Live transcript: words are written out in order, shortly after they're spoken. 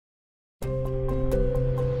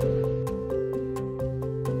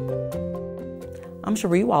I'm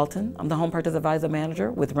Cherie Walton. I'm the Home Purchase Advisor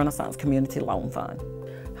Manager with Renaissance Community Loan Fund.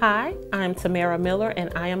 Hi, I'm Tamara Miller,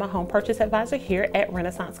 and I am a Home Purchase Advisor here at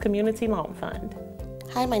Renaissance Community Loan Fund.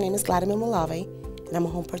 Hi, my name is Vladimir Malave, and I'm a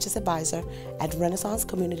Home Purchase Advisor at Renaissance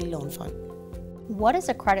Community Loan Fund. What is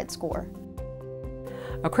a credit score?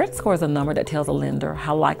 A credit score is a number that tells a lender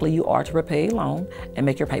how likely you are to repay a loan and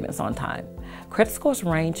make your payments on time. Credit scores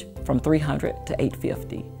range from 300 to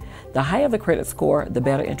 850. The higher the credit score, the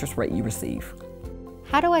better interest rate you receive.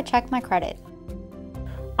 How do I check my credit?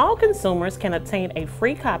 All consumers can obtain a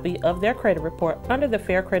free copy of their credit report under the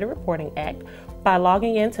Fair Credit Reporting Act by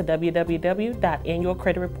logging in to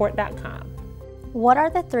www.annualcreditreport.com. What are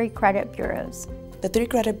the 3 credit bureaus? The 3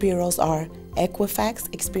 credit bureaus are Equifax,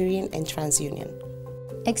 Experian, and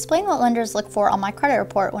TransUnion. Explain what lenders look for on my credit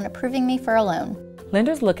report when approving me for a loan.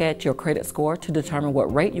 Lenders look at your credit score to determine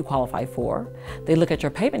what rate you qualify for. They look at your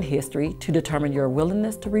payment history to determine your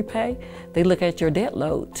willingness to repay. They look at your debt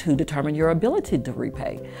load to determine your ability to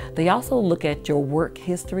repay. They also look at your work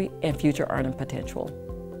history and future earning potential.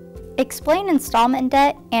 Explain installment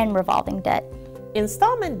debt and revolving debt.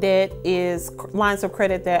 Installment debt is lines of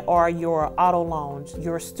credit that are your auto loans,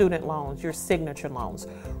 your student loans, your signature loans.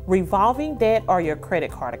 Revolving debt are your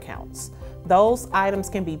credit card accounts. Those items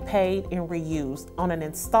can be paid and reused. On an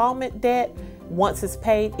installment debt, once it's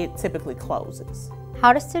paid, it typically closes.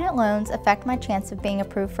 How do student loans affect my chance of being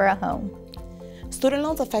approved for a home? Student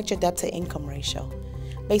loans affect your debt to income ratio.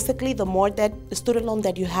 Basically, the more student loan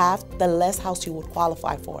that you have, the less house you would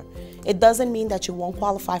qualify for. It doesn't mean that you won't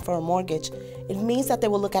qualify for a mortgage. It means that they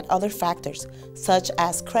will look at other factors, such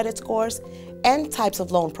as credit scores and types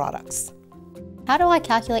of loan products. How do I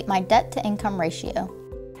calculate my debt to income ratio?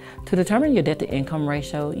 To determine your debt to income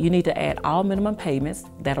ratio, you need to add all minimum payments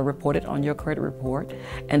that are reported on your credit report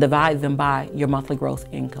and divide them by your monthly gross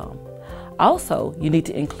income. Also, you need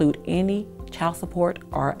to include any child support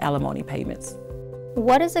or alimony payments.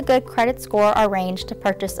 What is a good credit score or range to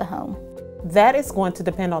purchase a home? That is going to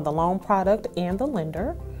depend on the loan product and the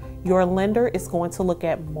lender. Your lender is going to look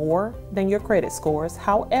at more than your credit scores.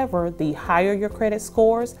 However, the higher your credit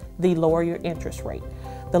scores, the lower your interest rate.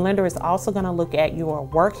 The lender is also going to look at your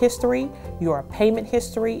work history, your payment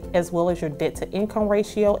history, as well as your debt to income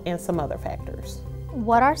ratio and some other factors.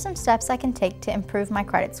 What are some steps I can take to improve my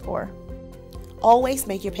credit score? Always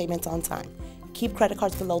make your payments on time. Keep credit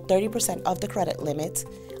cards below 30% of the credit limit.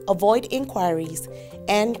 Avoid inquiries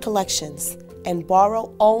and collections, and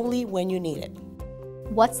borrow only when you need it.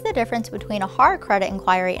 What's the difference between a hard credit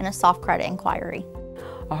inquiry and a soft credit inquiry?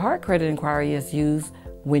 A hard credit inquiry is used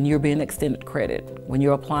when you're being extended credit, when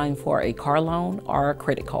you're applying for a car loan or a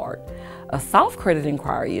credit card. A soft credit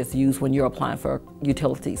inquiry is used when you're applying for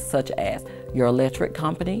utilities such as your electric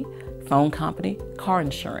company, phone company, car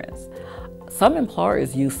insurance. Some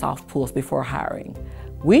employers use soft pulls before hiring.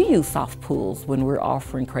 We use soft pulls when we're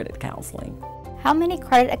offering credit counseling. How many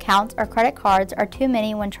credit accounts or credit cards are too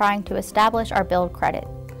many when trying to establish or build credit?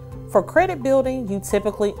 For credit building, you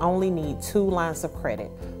typically only need 2 lines of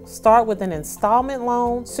credit. Start with an installment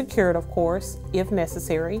loan, secured of course, if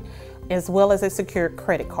necessary, as well as a secured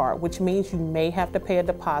credit card, which means you may have to pay a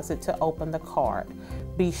deposit to open the card.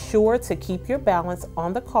 Be sure to keep your balance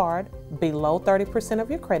on the card below 30% of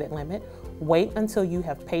your credit limit. Wait until you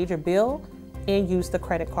have paid your bill and use the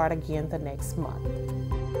credit card again the next month.